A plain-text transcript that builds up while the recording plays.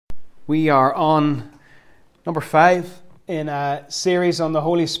We are on number 5 in a series on the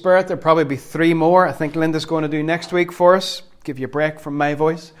Holy Spirit. There'll probably be 3 more. I think Linda's going to do next week for us. Give you a break from my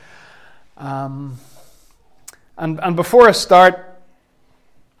voice. And before I start,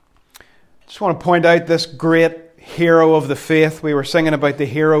 I just want to point out this great hero of the faith. We were singing about the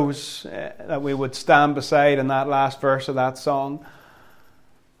heroes that we would stand beside in that last verse of that song.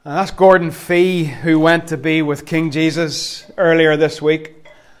 And that's Gordon Fee, who went to be with King Jesus earlier this week.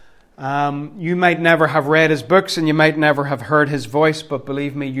 You might never have read his books and you might never have heard his voice, but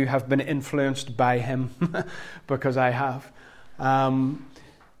believe me, you have been influenced by him because I have.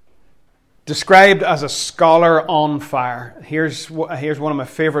 Described as a scholar on fire. Here's one of my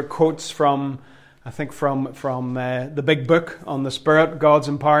favorite quotes from the big book on the Spirit, God's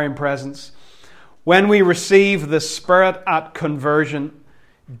Empowering Presence. When we receive the Spirit at conversion,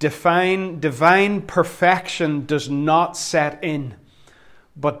 divine perfection does not set in,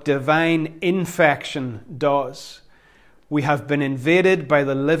 but divine infection does. We have been invaded by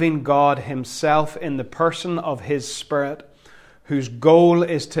the living God himself in the person of his Spirit, whose goal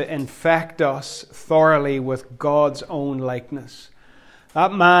is to infect us thoroughly with God's own likeness.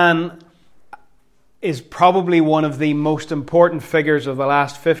 That man is probably one of the most important figures of the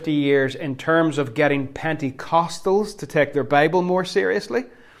last 50 years in terms of getting Pentecostals to take their Bible more seriously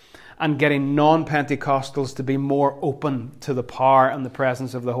and getting non-Pentecostals to be more open to the power and the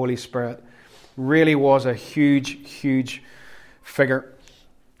presence of the Holy Spirit. Really was a huge, huge figure.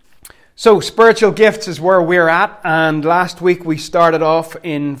 So, spiritual gifts is where we're at, and last week we started off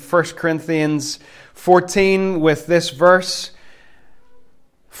in 1 Corinthians 14 with this verse: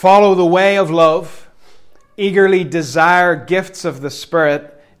 follow the way of love, eagerly desire gifts of the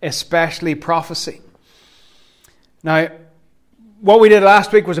Spirit, especially prophecy. Now, what we did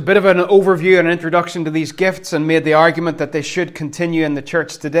last week was a bit of an overview and an introduction to these gifts and made the argument that they should continue in the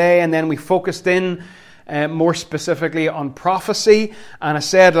church today. And then we focused in more specifically on prophecy. And I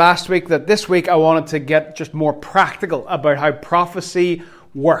said last week that this week I wanted to get just more practical about how prophecy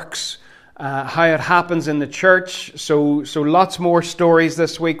works, how it happens in the church. So lots more stories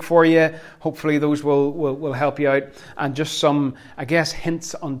this week for you. Hopefully those will help you out. And just some, I guess,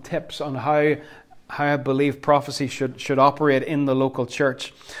 hints on tips on how I believe prophecy should operate in the local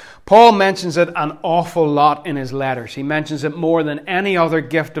church. Paul mentions it an awful lot in his letters. He mentions it more than any other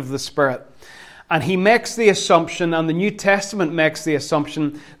gift of the Spirit. And he makes the assumption, and the New Testament makes the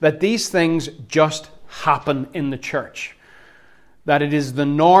assumption, that these things just happen in the church. That it is the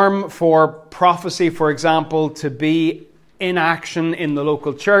norm for prophecy, for example, to be in action in the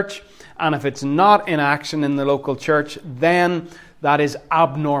local church. And if it's not in action in the local church, then that is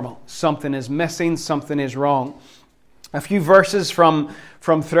abnormal. Something is missing, something is wrong. A few verses from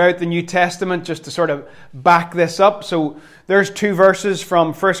throughout the New Testament just to sort of back this up. So there's 2 verses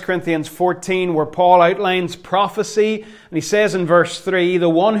from 1 Corinthians 14 where Paul outlines prophecy. And he says in verse 3, the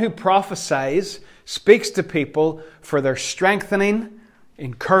one who prophesies speaks to people for their strengthening,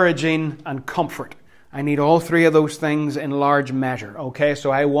 encouraging, and comfort. I need all 3 of those things in large measure. Okay,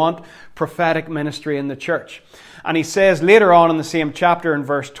 so I want prophetic ministry in the church. And he says later on in the same chapter in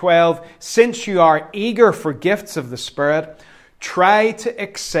verse 12, since you are eager for gifts of the Spirit, try to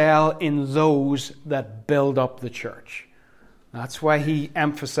excel in those that build up the church. That's why he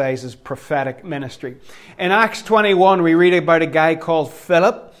emphasizes prophetic ministry. In Acts 21, we read about a guy called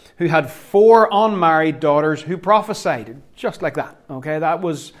Philip who had 4 unmarried daughters who prophesied. Just like that. Okay, that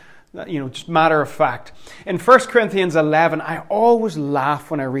was, just matter of fact. In 1 Corinthians 11, I always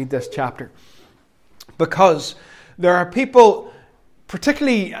laugh when I read this chapter, because there are people,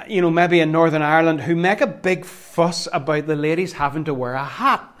 particularly, maybe in Northern Ireland, who make a big fuss about the ladies having to wear a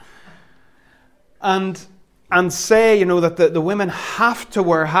hat. And say, that the women have to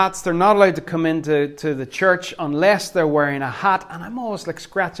wear hats. They're not allowed to come into the church unless they're wearing a hat. And I'm always like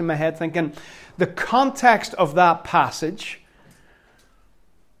scratching my head thinking, the context of that passage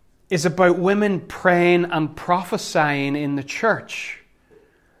is about women praying and prophesying in the church.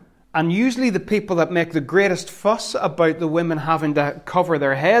 And usually the people that make the greatest fuss about the women having to cover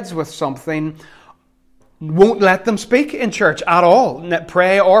their heads with something won't let them speak in church at all,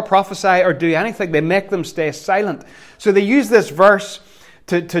 pray or prophesy or do anything. They make them stay silent. So they use this verse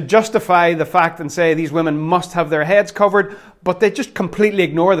to justify the fact and say these women must have their heads covered, but they just completely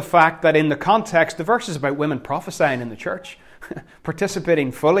ignore the fact that in the context, the verse is about women prophesying in the church,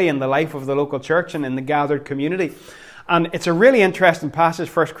 participating fully in the life of the local church and in the gathered community. And it's a really interesting passage,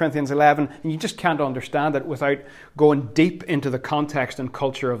 1 Corinthians 11, and you just can't understand it without going deep into the context and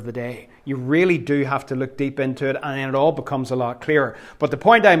culture of the day. You really do have to look deep into it, and then it all becomes a lot clearer. But the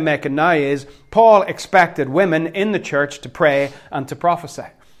point I'm making now is Paul expected women in the church to pray and to prophesy.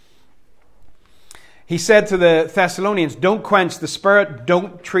 He said to the Thessalonians, don't quench the Spirit,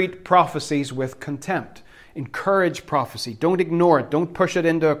 don't treat prophecies with contempt. Encourage prophecy. Don't ignore it. Don't push it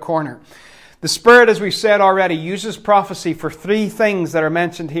into a corner. The Spirit, as we've said already, uses prophecy for three things that are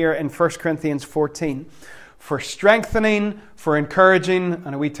mentioned here in 1 Corinthians 14. For strengthening, for encouraging,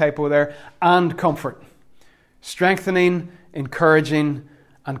 and a wee typo there, and comfort. Strengthening, encouraging,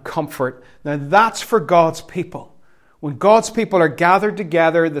 and comfort. Now that's for God's people. When God's people are gathered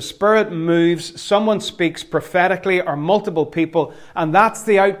together, the Spirit moves, someone speaks prophetically, or multiple people, and that's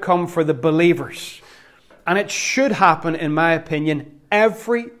the outcome for the believers. And it should happen, in my opinion,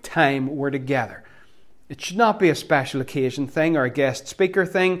 every time we're together. It should not be a special occasion thing or a guest speaker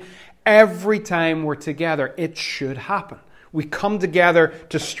thing. Every time we're together, it should happen. We come together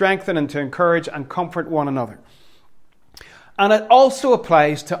to strengthen and to encourage and comfort one another. And it also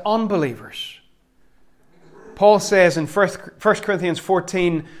applies to unbelievers. Paul says in 1 Corinthians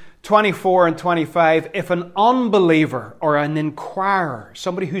 14, 24 and 25, if an unbeliever or an inquirer,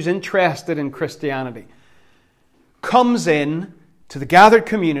 somebody who's interested in Christianity, comes in to the gathered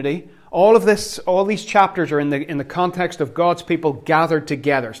community, all these chapters are in the context of God's people gathered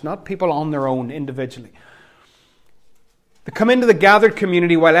together. It's not people on their own individually. They come into the gathered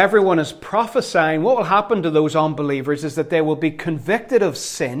community while everyone is prophesying. What will happen to those unbelievers is that they will be convicted of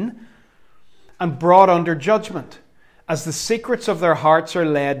sin and brought under judgment as the secrets of their hearts are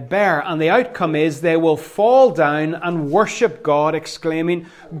laid bare. And the outcome is they will fall down and worship God, exclaiming,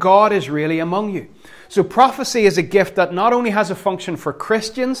 God is really among you. So prophecy is a gift that not only has a function for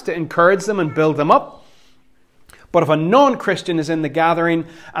Christians to encourage them and build them up, but if a non-Christian is in the gathering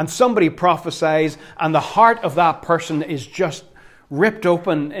and somebody prophesies and the heart of that person is just ripped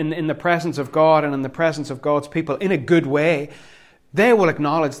open in the presence of God and in the presence of God's people in a good way, they will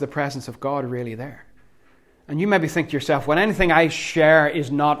acknowledge the presence of God really there. And you maybe think to yourself, well, anything I share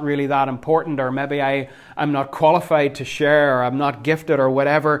is not really that important, or maybe I'm not qualified to share, or I'm not gifted, or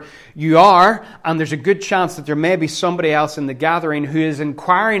whatever. You are, and there's a good chance that there may be somebody else in the gathering who is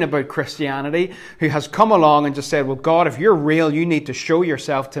inquiring about Christianity, who has come along and just said, well, God, if you're real, you need to show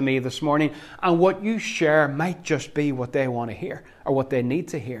yourself to me this morning. And what you share might just be what they want to hear, or what they need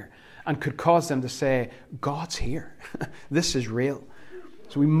to hear, and could cause them to say, God's here. This is real.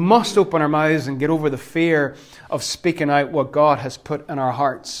 So we must open our mouths and get over the fear of speaking out what God has put in our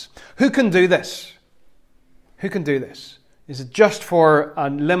hearts. Who can do this? Who can do this? Is it just for a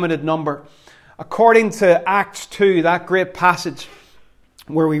limited number? According to Acts 2, that great passage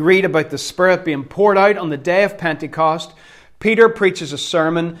where we read about the Spirit being poured out on the day of Pentecost, Peter preaches a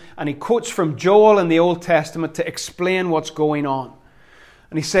sermon and he quotes from Joel in the Old Testament to explain what's going on.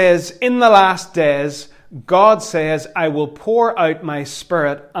 And he says, in the last days, God says, I will pour out my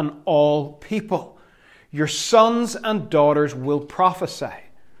Spirit on all people. Your sons and daughters will prophesy.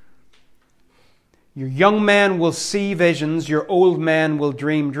 Your young men will see visions. Your old men will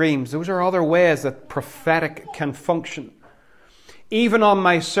dream dreams. Those are other ways that prophetic can function. Even on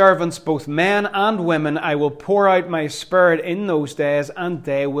my servants, both men and women, I will pour out my Spirit in those days, and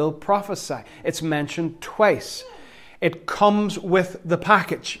they will prophesy. It's mentioned twice. It comes with the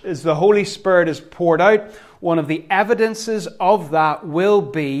package. As the Holy Spirit is poured out, one of the evidences of that will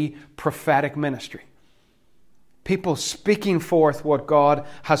be prophetic ministry. People speaking forth what God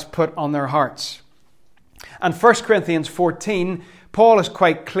has put on their hearts. And 1 Corinthians 14, Paul is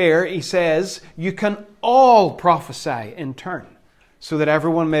quite clear. He says, you can all prophesy in turn, so that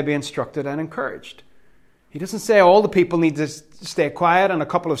everyone may be instructed and encouraged. He doesn't say all the people need to stay quiet and a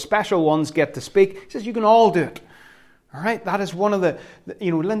couple of special ones get to speak. He says you can all do it. All right, that is one of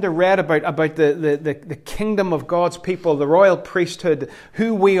Linda read about the kingdom of God's people, the royal priesthood,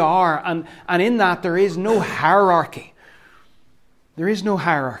 who we are, and in that there is no hierarchy. There is no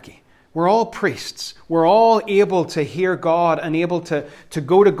hierarchy. We're all priests. We're all able to hear God and able to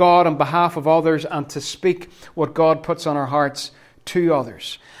go to God on behalf of others and to speak what God puts on our hearts to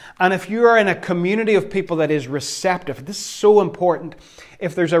others. And if you are in a community of people that is receptive, this is so important.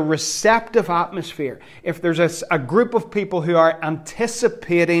 If there's a receptive atmosphere, if there's a group of people who are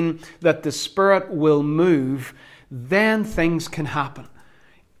anticipating that the Spirit will move, then things can happen.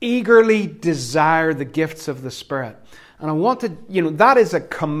 Eagerly desire the gifts of the Spirit. And I want to, that is a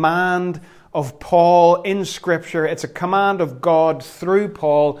command of Paul in Scripture. It's a command of God through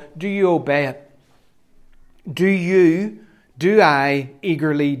Paul. Do you obey it? Do I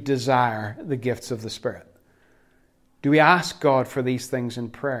eagerly desire the gifts of the Spirit? Do we ask God for these things in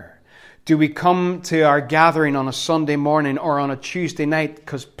prayer? Do we come to our gathering on a Sunday morning or on a Tuesday night?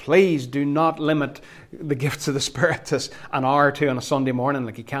 Because please do not limit the gifts of the Spirit to an hour or two on a Sunday morning,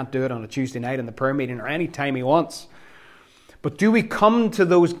 like you can't do it on a Tuesday night in the prayer meeting or any time he wants. But do we come to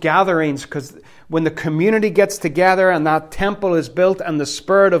those gatherings because when the community gets together and that temple is built and the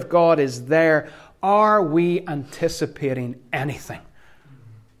Spirit of God is there, are we anticipating anything?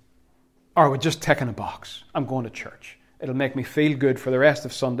 Or are we just ticking a box? I'm going to church. It'll make me feel good for the rest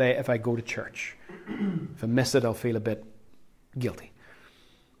of Sunday if I go to church. If I miss it, I'll feel a bit guilty.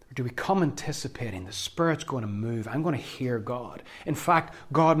 Or do we come anticipating the Spirit's going to move? I'm going to hear God. In fact,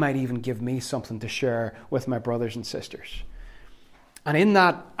 God might even give me something to share with my brothers and sisters. And in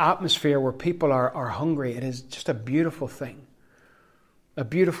that atmosphere where people are hungry, it is just a beautiful thing. A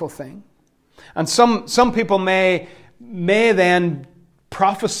beautiful thing. And some people may then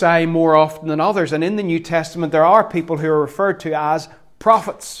prophesy more often than others. And in the New Testament, there are people who are referred to as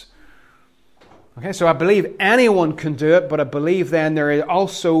prophets. Okay, so I believe anyone can do it, but I believe then there are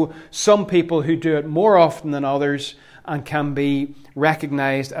also some people who do it more often than others and can be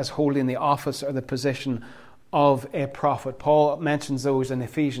recognized as holding the office or the position of a prophet. Paul mentions those in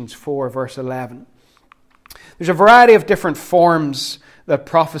Ephesians 4, verse 11. There's a variety of different forms that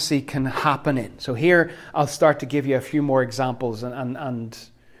prophecy can happen in. So here I'll start to give you a few more examples and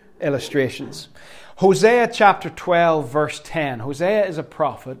illustrations. Hosea chapter 12, verse 10. Hosea is a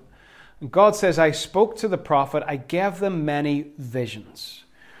prophet. And God says, I spoke to the prophet, I gave them many visions.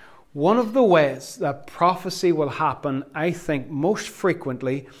 One of the ways that prophecy will happen, I think, most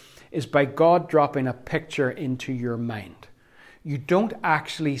frequently is by God dropping a picture into your mind. You don't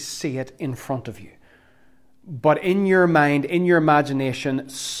actually see it in front of you. But in your mind, in your imagination,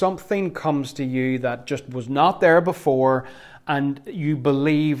 something comes to you that just was not there before, and you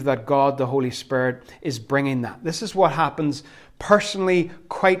believe that God, the Holy Spirit, is bringing that. This is what happens personally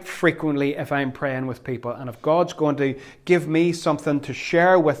quite frequently if I'm praying with people. And if God's going to give me something to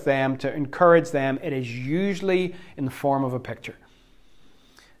share with them, to encourage them, it is usually in the form of a picture.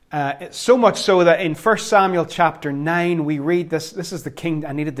 So much so that in 1 Samuel chapter 9, we read this. This is the King.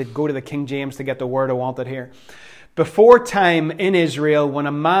 I needed to go to the King James to get the word I wanted here. Before time in Israel, when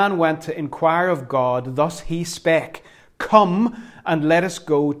a man went to inquire of God, thus he spake, come and let us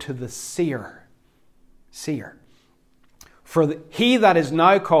go to the seer. Seer. For he that is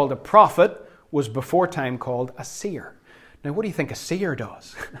now called a prophet was before time called a seer. Now, what do you think a seer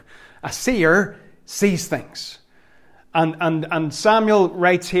does? A seer sees things. And Samuel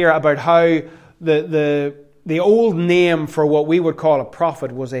writes here about how the old name for what we would call a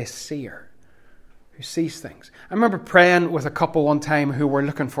prophet was a seer who sees things. I remember praying with a couple one time who were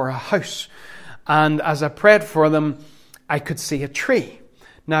looking for a house. And as I prayed for them, I could see a tree.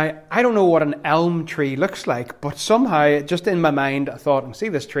 Now, I don't know what an elm tree looks like, but somehow, just in my mind, I thought, I can see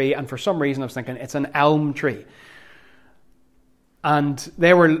this tree, and for some reason I was thinking, it's an elm tree. And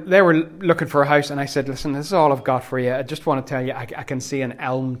they were looking for a house, and I said, listen, this is all I've got for you. I just want to tell you, I can see an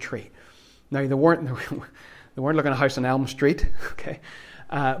elm tree. Now, they weren't looking at a house on Elm Street, okay?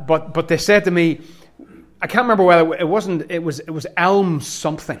 But they said to me, I can't remember whether it was Elm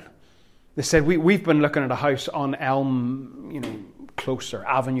something. They said, we've been looking at a house on Elm, Close or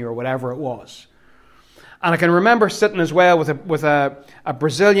Avenue or whatever it was. And I can remember sitting as well with a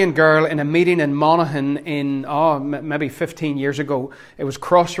Brazilian girl in a meeting in Monaghan maybe 15 years ago. It was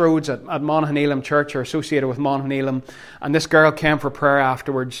Crossroads at Monaghan Elim Church, or associated with Monaghan Elim. And this girl came for prayer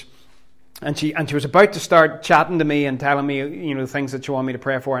afterwards. And she was about to start chatting to me and telling me, things that she wanted me to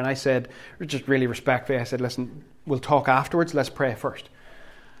pray for. And I said, just really respectfully, I said, listen, we'll talk afterwards. Let's pray first.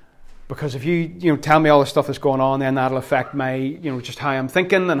 Because if you tell me all the stuff that's going on, then that'll affect my, just how I'm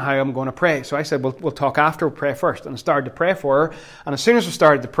thinking and how I'm going to pray. So I said, we'll talk after, we'll pray first. And I started to pray for her. And as soon as we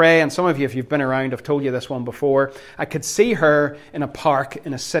started to pray, and some of you, if you've been around, I've told you this one before, I could see her in a park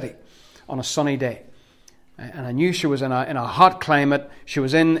in a city on a sunny day. And I knew she was in a hot climate.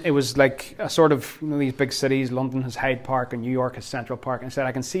 It was like a sort of, these big cities. London has Hyde Park and New York has Central Park. And I said,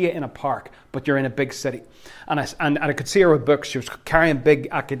 I can see you in a park, but you're in a big city. And I could see her with books. She was carrying big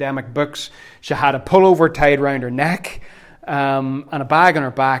academic books. She had a pullover tied around her neck and a bag on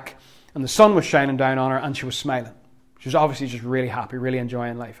her back. And the sun was shining down on her and she was smiling. She was obviously just really happy, really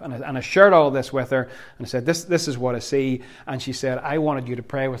enjoying life. And I shared all this with her, and I said, this is what I see. And she said, I wanted you to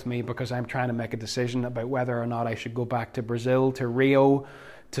pray with me because I'm trying to make a decision about whether or not I should go back to Brazil, to Rio,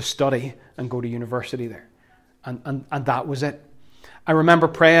 to study and go to university there. And that was it. I remember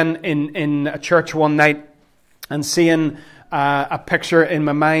praying in a church one night and seeing a picture in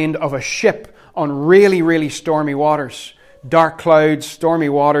my mind of a ship on really, really stormy waters. Dark clouds, stormy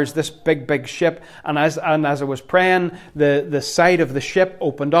waters, this big ship. And as I was praying, the side of the ship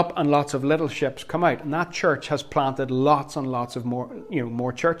opened up and lots of little ships come out. And that church has planted lots and lots of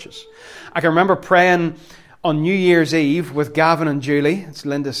more churches. I can remember praying on New Year's Eve with Gavin and Julie. It's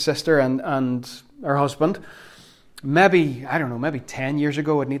Linda's sister and her husband. maybe 10 years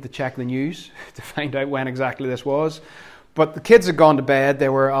ago. I'd need to check the news to find out when exactly this was. But the kids had gone to bed. They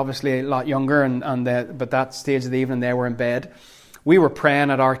were obviously a lot younger, but that stage of the evening they were in bed. We were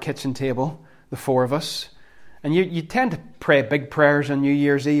praying at our kitchen table, the four of us. And you tend to pray big prayers on New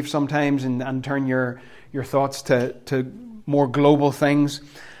Year's Eve sometimes and turn your thoughts to more global things.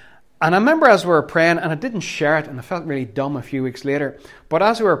 And I remember as we were praying, and I didn't share it, and I felt really dumb a few weeks later, but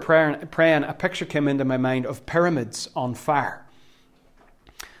as we were praying, a picture came into my mind of pyramids on fire.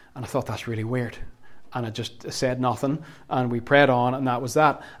 And I thought, that's really weird. And I just said nothing, and we prayed on, and that was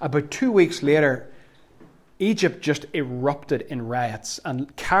that. About 2 weeks later, Egypt just erupted in riots,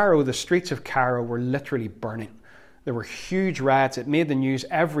 and Cairo, the streets of Cairo, were literally burning. There were huge riots. It made the news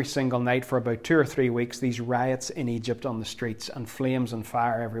every single night for about 2 or 3 weeks, these riots in Egypt on the streets, and flames and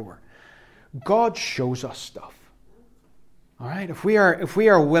fire everywhere. God shows us stuff. All right? If we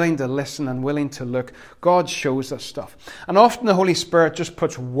are willing to listen and willing to look, God shows us stuff. And often the Holy Spirit just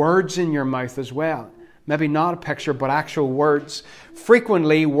puts words in your mouth as well. Maybe not a picture, but actual words.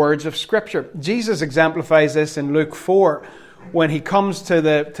 Frequently words of Scripture. Jesus exemplifies this in Luke 4 when he comes to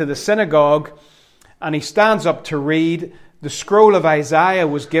the synagogue and he stands up to read. The scroll of Isaiah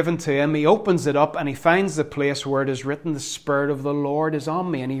was given to him. He opens it up and he finds the place where it is written, "The Spirit of the Lord is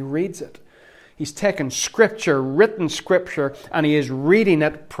on me," and he reads it. He's taken Scripture, written Scripture, and he is reading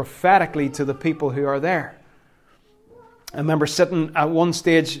it prophetically to the people who are there. I remember sitting at one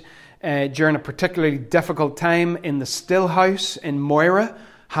stage during a particularly difficult time in the Still House in Moira,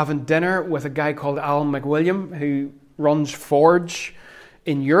 having dinner with a guy called Alan McWilliam, who runs Forge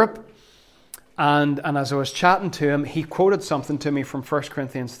in Europe. And as I was chatting to him, he quoted something to me from 1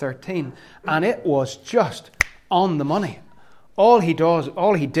 Corinthians 13, and it was just on the money. All he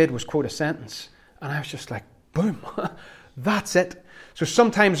did was quote a sentence, and I was just like, boom, that's it. So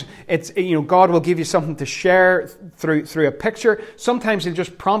sometimes it's, God will give you something to share through a picture. Sometimes he'll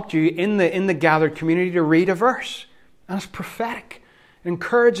just prompt you in the gathered community to read a verse, and it's prophetic. It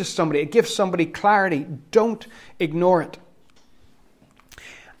encourages somebody. It gives somebody clarity. Don't ignore it.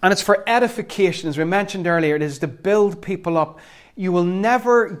 And it's for edification, as we mentioned earlier. It is to build people up. You will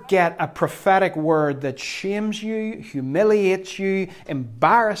never get a prophetic word that shames you, humiliates you,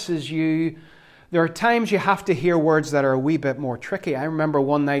 embarrasses you. There are times you have to hear words that are a wee bit more tricky. I remember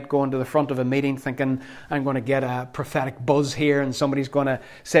one night going to the front of a meeting thinking, I'm going to get a prophetic buzz here and somebody's going to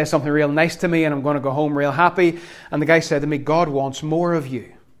say something real nice to me and I'm going to go home real happy. And the guy said to me, God wants more of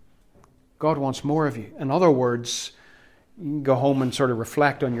you. God wants more of you. In other words, you can go home and sort of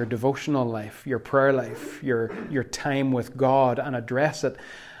reflect on your devotional life, your prayer life, your time with God, and address it.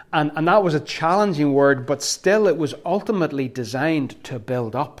 And that was a challenging word, but still it was ultimately designed to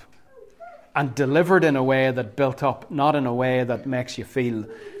build up and delivered in a way that built up, not in a way that makes you feel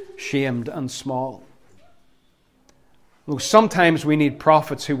shamed and small. Though sometimes we need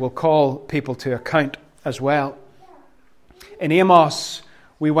prophets who will call people to account as well. In Amos,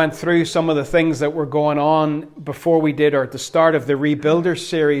 we went through some of the things that were going on before we did, or at the start of the Rebuilders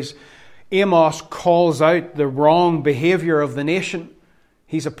series. Amos calls out the wrong behavior of the nation.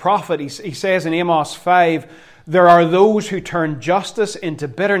 He's a prophet. He says in Amos 5, there are those who turn justice into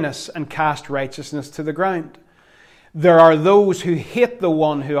bitterness and cast righteousness to the ground. There are those who hate the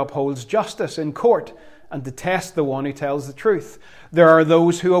one who upholds justice in court and detest the one who tells the truth. There are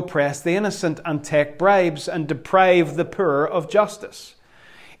those who oppress the innocent and take bribes and deprive the poor of justice.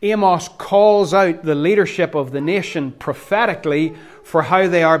 Amos calls out the leadership of the nation prophetically for how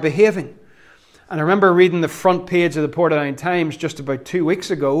they are behaving. And I remember reading the front page of the Portadown Times just about 2 weeks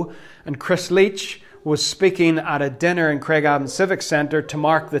ago, and Chris Leach was speaking at a dinner in Craigavon Civic Centre to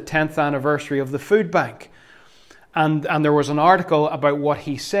mark the 10th anniversary of the food bank. And there was an article about what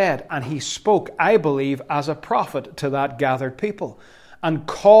he said, and he spoke, I believe, as a prophet to that gathered people, and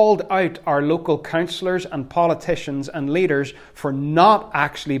called out our local councillors and politicians and leaders for not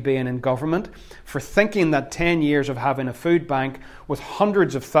actually being in government, for thinking that 10 years of having a food bank with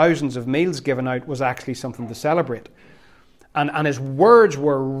hundreds of thousands of meals given out was actually something to celebrate. And his words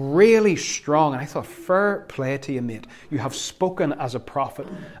were really strong. And I thought, fair play to you, mate. You have spoken as a prophet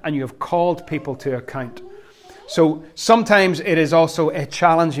and you have called people to account. So sometimes it is also a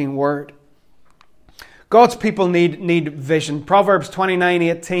challenging word. God's people need vision. Proverbs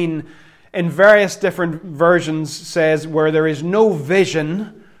 29:18 in various different versions says, where there is no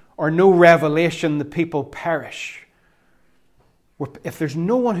vision or no revelation, the people perish. If there's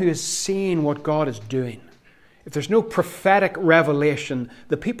no one who is seeing what God is doing, if there's no prophetic revelation,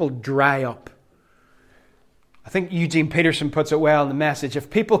 the people dry up. I think Eugene Peterson puts it well in the Message. If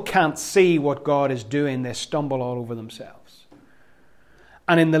people can't see what God is doing, they stumble all over themselves.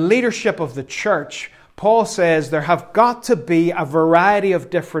 And in the leadership of the church, Paul says there have got to be a variety of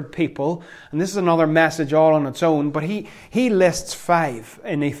different people, and this is another message all on its own, but he lists 5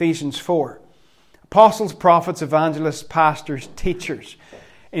 in Ephesians 4. Apostles, prophets, evangelists, pastors, teachers.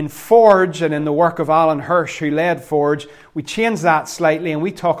 In Forge and in the work of Alan Hirsch, who led Forge, we changed that slightly and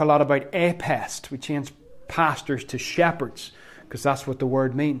we talk a lot about apest. We changed pastors to shepherds because that's what the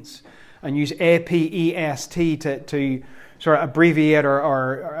word means. And use apest to sort of abbreviate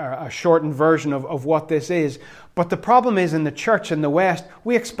or a shortened version of what this is. But the problem is in the church in the West,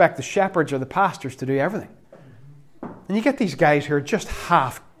 we expect the shepherds or the pastors to do everything. And you get these guys who are just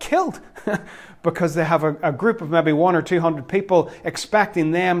half killed because they have a group of maybe 100 or 200 people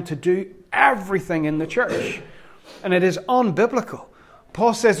expecting them to do everything in the church. And it is unbiblical.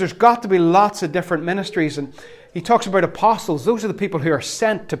 Paul says there's got to be lots of different ministries, and he talks about apostles. Those are the people who are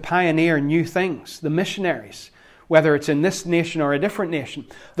sent to pioneer new things, the missionaries, whether it's in this nation or a different nation.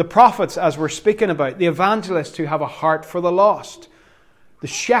 The prophets, as we're speaking about, the evangelists who have a heart for the lost, the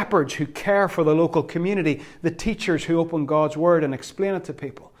shepherds who care for the local community, the teachers who open God's word and explain it to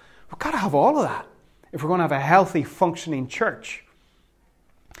people. We've got to have all of that if we're going to have a healthy, functioning church.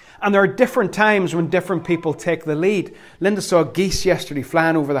 And there are different times when different people take the lead. Linda saw geese yesterday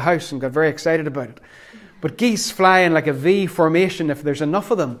flying over the house and got very excited about it. But geese fly in like a V formation if there's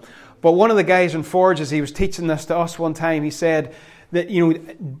enough of them. But one of the guys in Forge, as he was teaching this to us one time, he said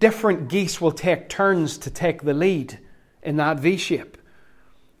that, different geese will take turns to take the lead in that V shape.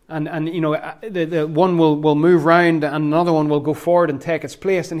 And the one will move round and another one will go forward and take its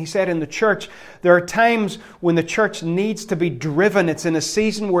place. And he said in the church, there are times when the church needs to be driven. It's in a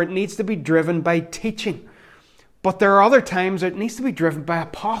season where it needs to be driven by teaching. But there are other times it needs to be driven by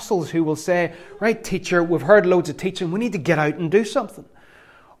apostles who will say, right, teacher, we've heard loads of teaching. We need to get out and do something.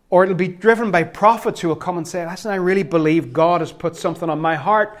 Or it'll be driven by prophets who will come and say, listen, I really believe God has put something on my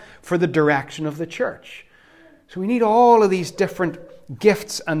heart for the direction of the church. So we need all of these different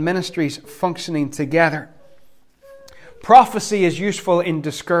gifts and ministries functioning together. Prophecy is useful in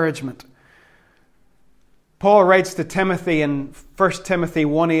discouragement. Paul writes to Timothy in 1 Timothy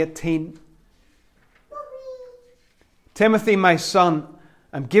 1:18, Timothy, my son,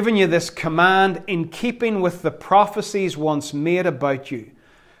 I'm giving you this command in keeping with the prophecies once made about you,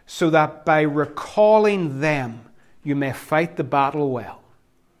 so that by recalling them you may fight the battle well.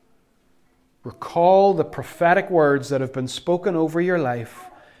 Recall the prophetic words that have been spoken over your life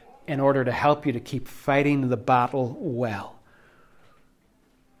in order to help you to keep fighting the battle well.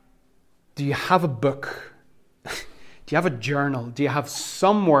 Do you have a book? Do you have a journal? Do you have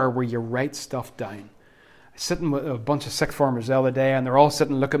somewhere where you write stuff down? I was sitting with a bunch of sixth formers the other day, and they're all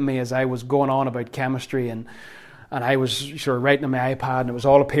sitting looking at me as I was going on about chemistry, and I was sort of writing on my iPad, and it was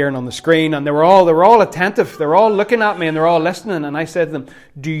all appearing on the screen, and they were all attentive. They were all looking at me, and they're all listening. And I said to them,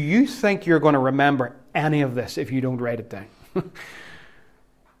 do you think you're going to remember any of this if you don't write it down?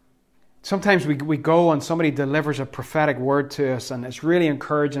 Sometimes we go and somebody delivers a prophetic word to us, and it's really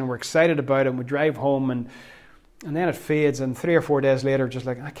encouraging, and we're excited about it, and we drive home, and then it fades, and 3 or 4 days later, just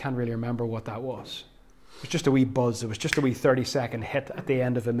like, I can't really remember what that was. It was just a wee buzz. It was just a wee 30-second hit at the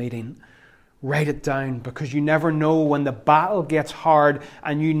end of a meeting. Write it down, because you never know when the battle gets hard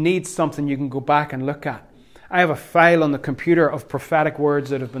and you need something you can go back and look at. I have a file on the computer of prophetic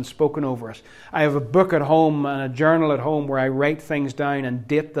words that have been spoken over us. I have a book at home and a journal at home where I write things down and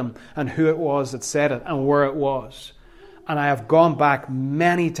date them and who it was that said it and where it was. And I have gone back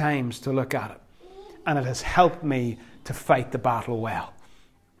many times to look at it. And it has helped me to fight the battle well.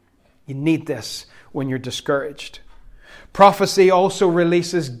 You need this when you're discouraged. Prophecy also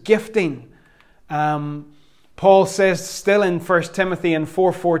releases gifting. Paul says still in 1 Timothy in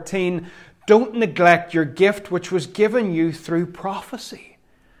 4:14, don't neglect your gift which was given you through prophecy.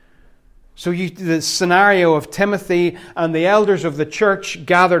 So the scenario of Timothy and the elders of the church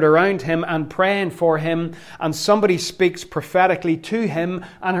gathered around him and praying for him, and somebody speaks prophetically to him,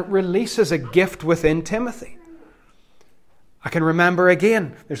 and it releases a gift within Timothy. I can remember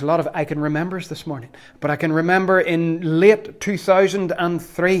again, there's a lot of I can remembers this morning, but I can remember in late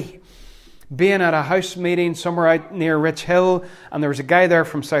 2003, being at a house meeting somewhere out near Rich Hill, and there was a guy there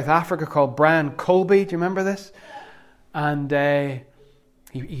from South Africa called Brian Colby. Do you remember this? And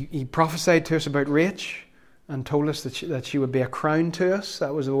he prophesied to us about Rach and told us that she would be a crown to us.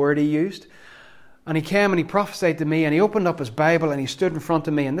 That was the word he used. And he came and he prophesied to me, and he opened up his Bible and he stood in front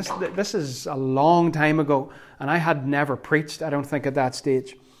of me. And this is a long time ago, and I had never preached, I don't think, at that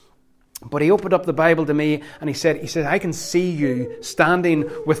stage. But he opened up the Bible to me and he said, I can see you standing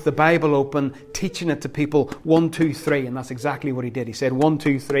with the Bible open, teaching it to people 1, 2, 3. And that's exactly what he did. He said 1,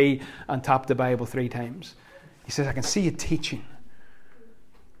 2, 3 and tapped the Bible 3 times. He says, I can see you teaching.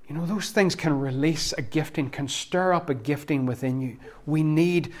 You know, those things can release a gifting, can stir up a gifting within you. We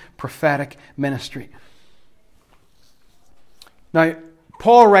need prophetic ministry. Now,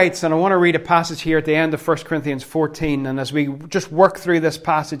 Paul writes, and I want to read a passage here at the end of 1 Corinthians 14, and as we just work through this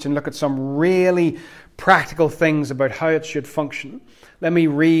passage and look at some really practical things about how it should function, let me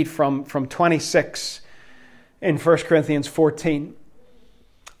read from 26 in 1 Corinthians 14.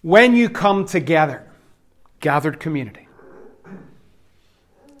 When you come together, gathered community,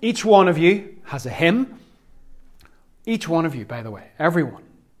 each one of you has a hymn. Each one of you, by the way, everyone.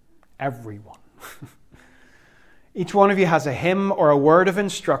 Each one of you has a hymn or a word of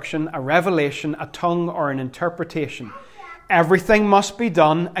instruction, a revelation, a tongue or an interpretation. Everything must be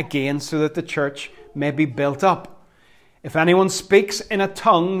done again so that the church may be built up. If anyone speaks in a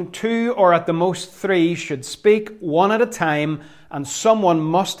tongue, 2 or at the most 3 should speak one at a time, and someone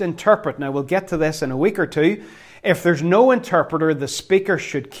must interpret. Now we'll get to this in a week or two. If there's no interpreter, the speaker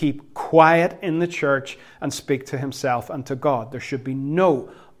should keep quiet in the church and speak to himself and to God. There should be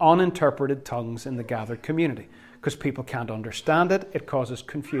no uninterpreted tongues in the gathered community because people can't understand it. It causes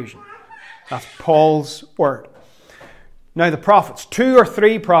confusion. That's Paul's word. Now the prophets, 2 or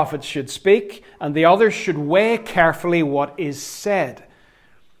 3 prophets should speak, and the others should weigh carefully what is said.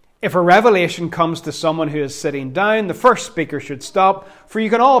 If a revelation comes to someone who is sitting down, the first speaker should stop, for you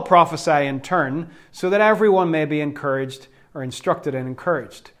can all prophesy in turn, so that everyone may be encouraged or instructed and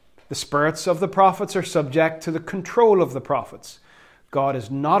encouraged. The spirits of the prophets are subject to the control of the prophets. God is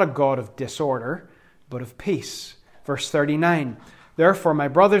not a God of disorder, but of peace. Verse 39, therefore, my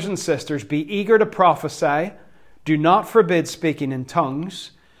brothers and sisters, be eager to prophesy. Do not forbid speaking in tongues.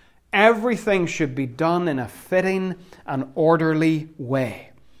 Everything should be done in a fitting and orderly way.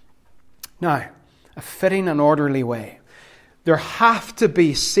 Now, a fitting and orderly way. There have to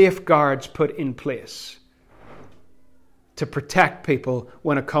be safeguards put in place to protect people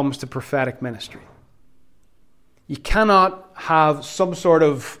when it comes to prophetic ministry. You cannot have some sort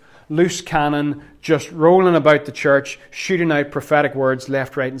of loose cannon just rolling about the church, shooting out prophetic words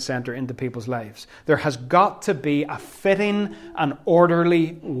left, right and centre into people's lives. There has got to be a fitting and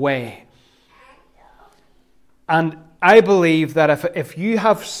orderly way. And I believe that if you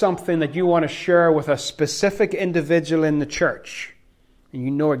have something that you want to share with a specific individual in the church, and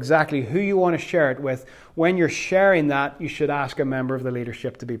you know exactly who you want to share it with, when you're sharing that, you should ask a member of the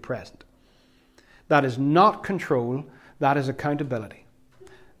leadership to be present. That is not control, that is accountability.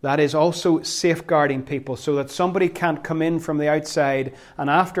 That is also safeguarding people so that somebody can't come in from the outside and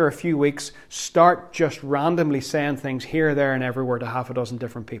after a few weeks start just randomly saying things here, there and everywhere to half a dozen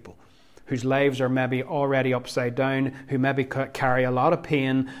different people whose lives are maybe already upside down, who maybe carry a lot of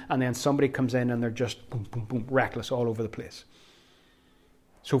pain, and then somebody comes in and they're just boom, boom, boom, reckless all over the place.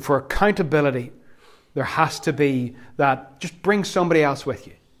 So for accountability, there has to be that, just bring somebody else with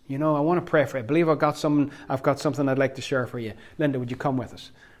you. You know, I want to pray for you. I believe I've got something I'd like to share for you. Linda, would you come with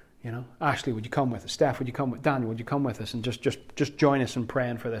us? You know, Ashley, would you come with us? Steph, would you come with Daniel? Would you come with us and just join us in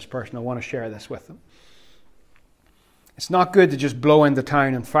praying for this person? I want to share this with them. It's not good to just blow into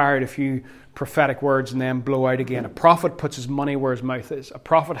town and fire out a few prophetic words and then blow out again. A prophet puts his money where his mouth is. A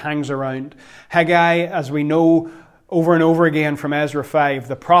prophet hangs around. Haggai, as we know over and over again from Ezra 5,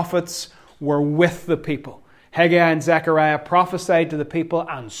 the prophets were with the people. Haggai and Zechariah prophesied to the people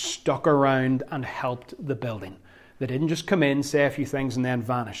and stuck around and helped the building. They didn't just come in, say a few things and then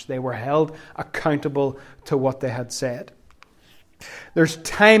vanish. They were held accountable to what they had said. There's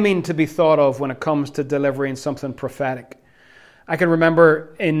timing to be thought of when it comes to delivering something prophetic. I can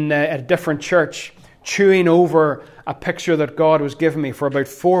remember in a different church chewing over a picture that God was giving me for about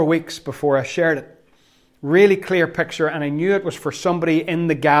 4 weeks before I shared it. Really clear picture, and I knew it was for somebody in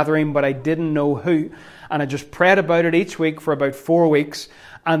the gathering, but I didn't know who. And I just prayed about it each week for about 4 weeks,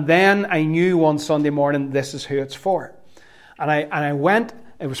 and then I knew one Sunday morning this is who it's for. And I went.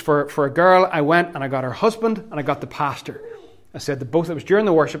 It was for a girl. I went and I got her husband and I got the pastor. I said to both, it was during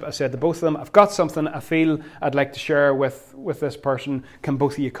the worship, I said to both of them, I've got something I feel I'd like to share with this person. Can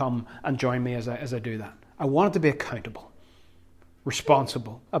both of you come and join me as I do that? I wanted to be accountable,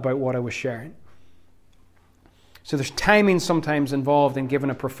 responsible about what I was sharing. So there's timing sometimes involved in giving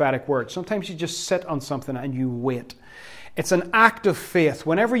a prophetic word. Sometimes you just sit on something and you wait. It's an act of faith.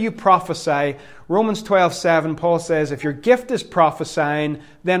 Whenever you prophesy, Romans 12:7, Paul says, if your gift is prophesying,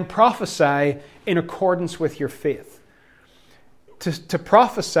 then prophesy in accordance with your faith. To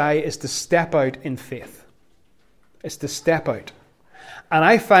prophesy is to step out in faith. It's to step out. And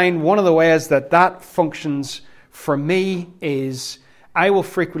I find one of the ways that functions for me is I will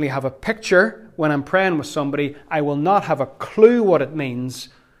frequently have a picture when I'm praying with somebody. I will not have a clue what it means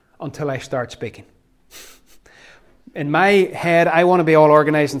until I start speaking. In my head, I want to be all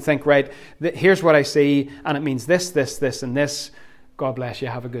organized and think, right, here's what I see, and it means this, this, this, and this. God bless you,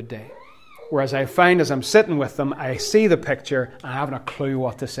 have a good day. Whereas I find as I'm sitting with them, I see the picture, and I haven't a clue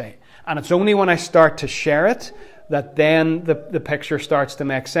what to say. And it's only when I start to share it that then the picture starts to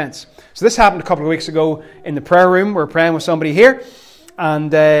make sense. So this happened a couple of weeks ago in the prayer room. We're praying with somebody here.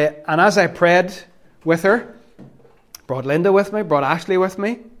 And as I prayed with her, brought Linda with me, brought Ashley with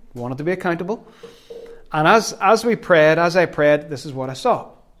me, wanted to be accountable. And as I prayed, this is what I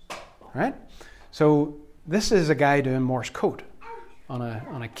saw. Right? So this is a guy doing Morse code on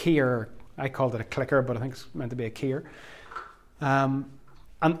a keyer. I called it a clicker, but I think it's meant to be a keyer. And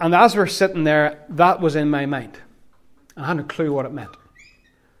as we're sitting there, that was in my mind. I hadn't a clue what it meant.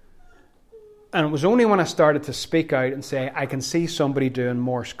 And it was only when I started to speak out and say, I can see somebody doing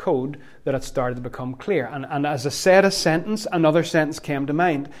Morse code, that it started to become clear. And as I said a sentence, another sentence came to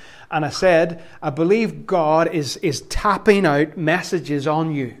mind. And I said, I believe God is tapping out messages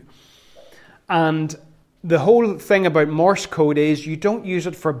on you. And the whole thing about Morse code is you don't use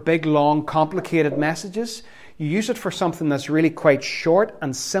it for big, long, complicated messages. You use it for something that's really quite short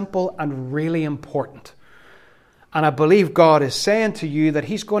and simple and really important. And I believe God is saying to you that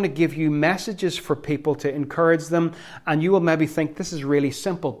He's going to give you messages for people to encourage them. And you will maybe think this is really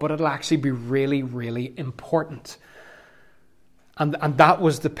simple, but it'll actually be really, really important. And that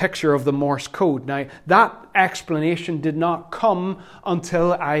was the picture of the Morse code. Now, that explanation did not come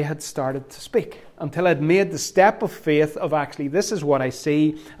until I had started to speak. Until I'd made the step of faith of actually, this is what I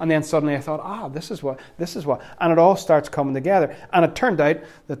see. And then suddenly I thought, this is what. And it all starts coming together. And it turned out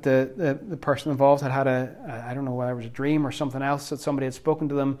that the person involved had I don't know whether it was a dream or something else, that somebody had spoken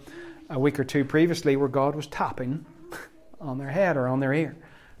to them a week or two previously where God was tapping on their head or on their ear.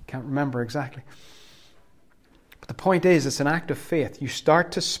 Can't remember exactly. But the point is, it's an act of faith. You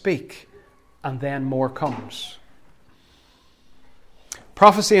start to speak and then more comes.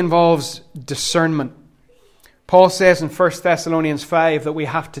 Prophecy involves discernment. Paul says in 1 Thessalonians 5 that we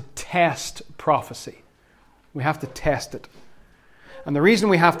have to test prophecy. We have to test it. And the reason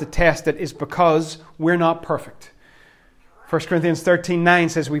we have to test it is because we're not perfect. 1 Corinthians 13:9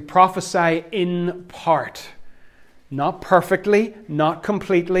 says we prophesy in part. Not perfectly, not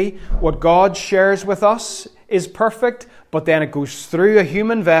completely. What God shares with us is perfect, but then it goes through a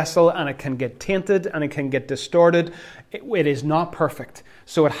human vessel and it can get tainted and it can get distorted. It is not perfect.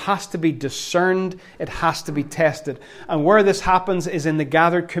 So it has to be discerned. It has to be tested. And where this happens is in the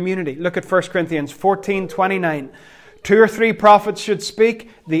gathered community. Look at 1 Corinthians 14:29. 2 or 3 prophets should speak.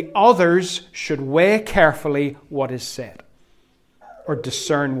 The others should weigh carefully what is said, or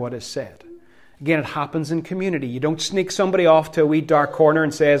discern what is said. Again, it happens in community. You don't sneak somebody off to a wee dark corner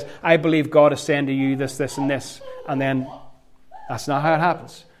and says, I believe God is saying to you this, this, and this. And then that's not how it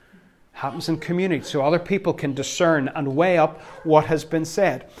happens. It happens in community. So other people can discern and weigh up what has been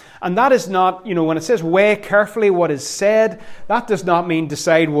said. And that is not, when it says weigh carefully what is said, that does not mean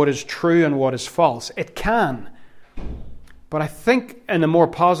decide what is true and what is false. It can. But I think in a more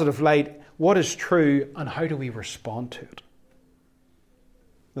positive light, what is true and how do we respond to it?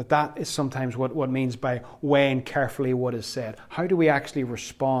 That is sometimes what means by weighing carefully what is said. How do we actually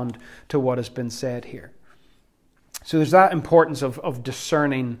respond to what has been said here? So there's that importance of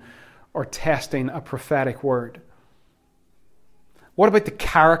discerning or testing a prophetic word. What about the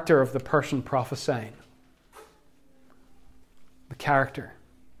character of the person prophesying? The character.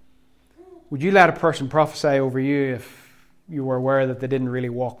 Would you let a person prophesy over you if you were aware that they didn't really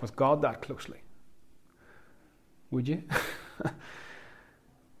walk with God that closely? Would you?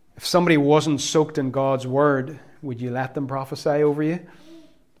 If somebody wasn't soaked in God's word, would you let them prophesy over you?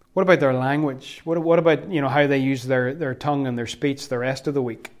 What about their language? What about how they use their tongue and their speech the rest of the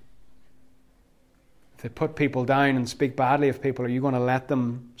week? If they put people down and speak badly of people, are you going to let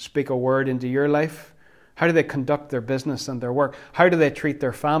them speak a word into your life? How do they conduct their business and their work? How do they treat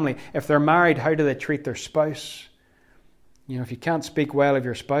their family? If they're married, how do they treat their spouse? If you can't speak well of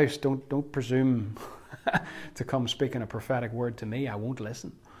your spouse, don't presume to come speaking a prophetic word to me. I won't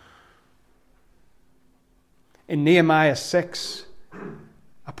listen. In Nehemiah 6,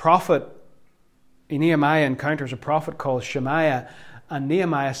 Nehemiah encounters a prophet called Shemaiah, and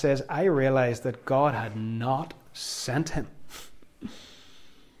Nehemiah says, I realized that God had not sent him.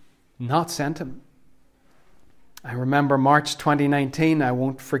 Not sent him. I remember March 2019, I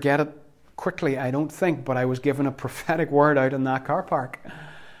won't forget it quickly, I don't think, but I was given a prophetic word out in that car park,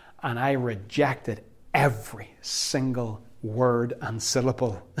 and I rejected every single word and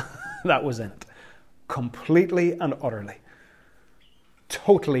syllable that was in it. Completely and utterly.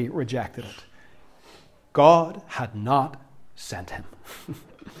 Totally rejected it. God had not sent him.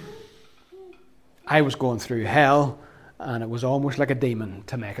 I was going through hell, and it was almost like a demon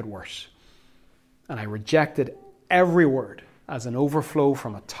to make it worse. And I rejected every word as an overflow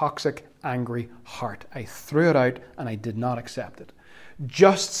from a toxic, angry heart. I threw it out, and I did not accept it.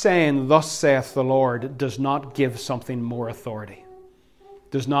 Just saying, "Thus saith the Lord," does not give something more authority.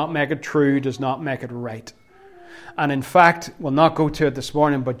 Does not make it true, does not make it right. And in fact, we'll not go to it this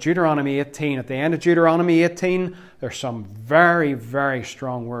morning, but Deuteronomy 18, at the end of Deuteronomy 18, there's some very, very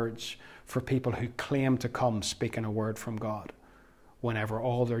strong words for people who claim to come speaking a word from God, whenever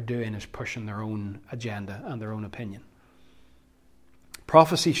all they're doing is pushing their own agenda and their own opinion.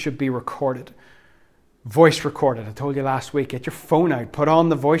 Prophecy should be recorded. Voice recorded. I told you last week, get your phone out, put on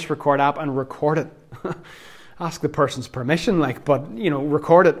the voice record app and record it. Ask the person's permission, but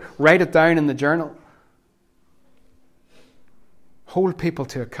record it, write it down in the journal. Hold people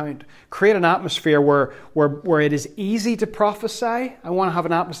to account. Create an atmosphere where it is easy to prophesy. I want to have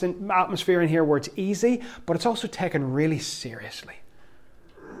an atmosphere in here where it's easy, but it's also taken really seriously.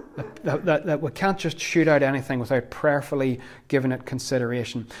 That we can't just shoot out anything without prayerfully giving it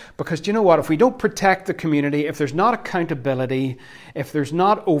consideration. Because do you know what? If we don't protect the community, if there's not accountability, if there's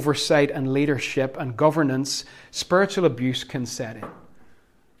not oversight and leadership and governance, spiritual abuse can set in.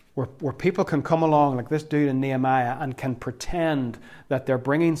 Where people can come along like this dude in Nehemiah and can pretend that they're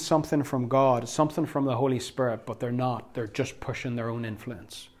bringing something from God, something from the Holy Spirit, but they're not. They're just pushing their own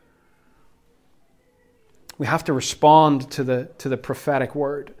influence. We have to respond to the prophetic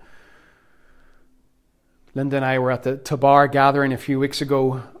word. Linda and I were at the Tabar gathering a few weeks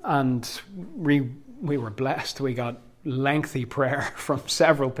ago, and we were blessed. We got lengthy prayer from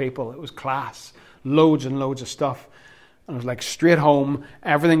several people. It was class. Loads and loads of stuff. And it was like straight home,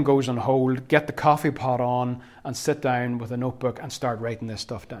 everything goes on hold, get the coffee pot on and sit down with a notebook and start writing this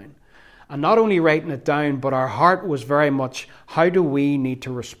stuff down. And not only writing it down, but our heart was very much, how do we need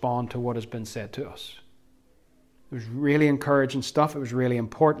to respond to what has been said to us? It was really encouraging stuff. It was really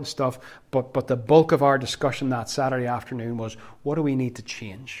important stuff. But the bulk of our discussion that Saturday afternoon was, what do we need to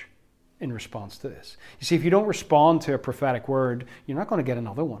change in response to this? You see, if you don't respond to a prophetic word, you're not going to get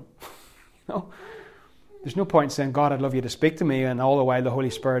another one. There's no point in saying, God, I'd love you to speak to me, and all the while the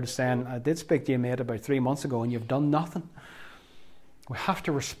Holy Spirit is saying, I did speak to you, mate, about 3 months ago, and you've done nothing. We have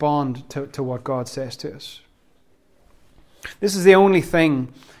to respond to what God says to us. This is the only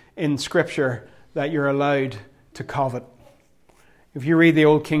thing in Scripture that you're allowed to covet. If you read the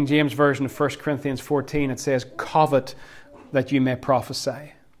old King James Version of 1 Corinthians 14, it says, covet that you may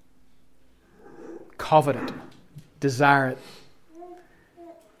prophesy. Covet it. Desire it.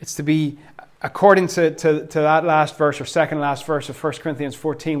 It's to be, according to that last verse, or second last verse of 1 Corinthians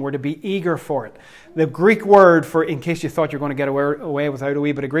 14, we're to be eager for it. The Greek word for, in case you thought you were going to get away without a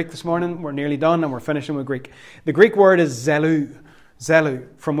wee bit of Greek this morning, we're nearly done and we're finishing with Greek. The Greek word is zelou,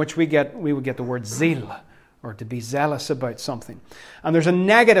 from which we would get the word zeal, or to be zealous about something. And there's a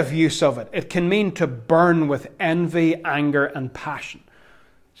negative use of it. It can mean to burn with envy, anger, and passion.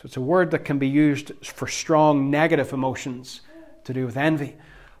 So it's a word that can be used for strong negative emotions to do with envy.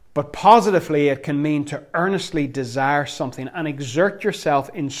 But positively, it can mean to earnestly desire something and exert yourself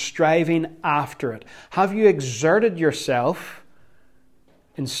in striving after it. Have you exerted yourself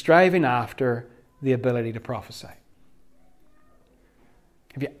in striving after the ability to prophesy?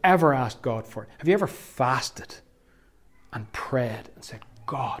 Have you ever asked God for it? Have you ever fasted and prayed and said,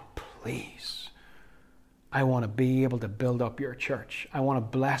 God, please, I want to be able to build up your church. I want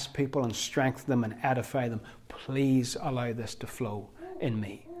to bless people and strengthen them and edify them. Please allow this to flow in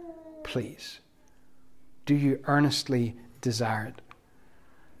me. Please. Do you earnestly desire it?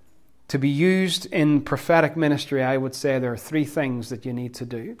 To be used in prophetic ministry, I would say there are 3 things that you need to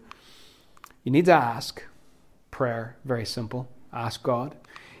do. You need to ask. Prayer, very simple. Ask God.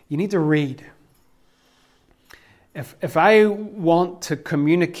 You need to read. If I want to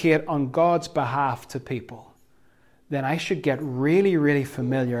communicate on God's behalf to people, then I should get really, really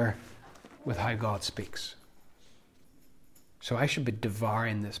familiar with how God speaks. So I should be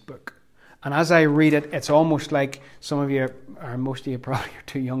devouring this book. And as I read it, it's almost like some of you, or most of you probably are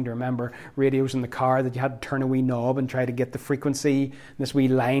too young to remember, radios in the car that you had to turn a wee knob and try to get the frequency. And this wee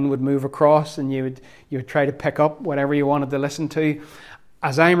line would move across and you would try to pick up whatever you wanted to listen to.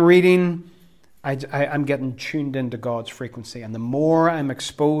 As I'm reading, I'm getting tuned into God's frequency. And the more I'm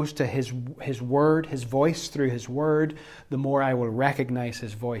exposed to His word, His voice through His word, the more I will recognize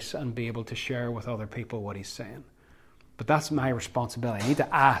His voice and be able to share with other people what He's saying. But that's my responsibility. I need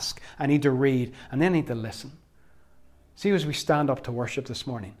to ask, I need to read, and then I need to listen. See, as we stand up to worship this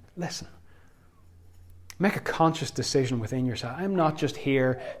morning, listen. Make a conscious decision within yourself. I'm not just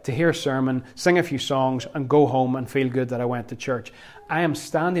here to hear a sermon, sing a few songs, and go home and feel good that I went to church. I am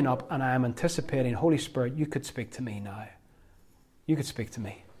standing up and I am anticipating, Holy Spirit, you could speak to me now. You could speak to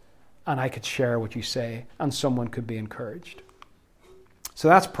me. And I could share what you say, and someone could be encouraged. So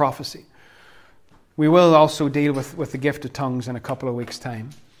that's prophecy. We will also deal with the gift of tongues in a couple of weeks'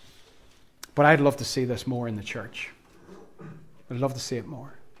 time. But I'd love to see this more in the church. I'd love to see it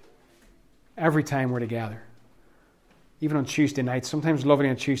more. Every time we're together. Even on Tuesday nights. Sometimes lovely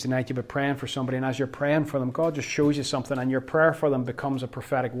on Tuesday night you'll be praying for somebody, and as you're praying for them, God just shows you something, and your prayer for them becomes a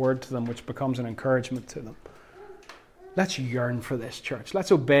prophetic word to them, which becomes an encouragement to them. Let's yearn for this, church.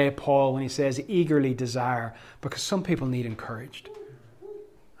 Let's obey Paul when he says eagerly desire, because some people need encouraged.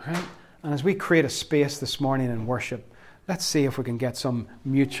 All right? And as we create a space this morning in worship, let's see if we can get some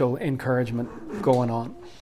mutual encouragement going on.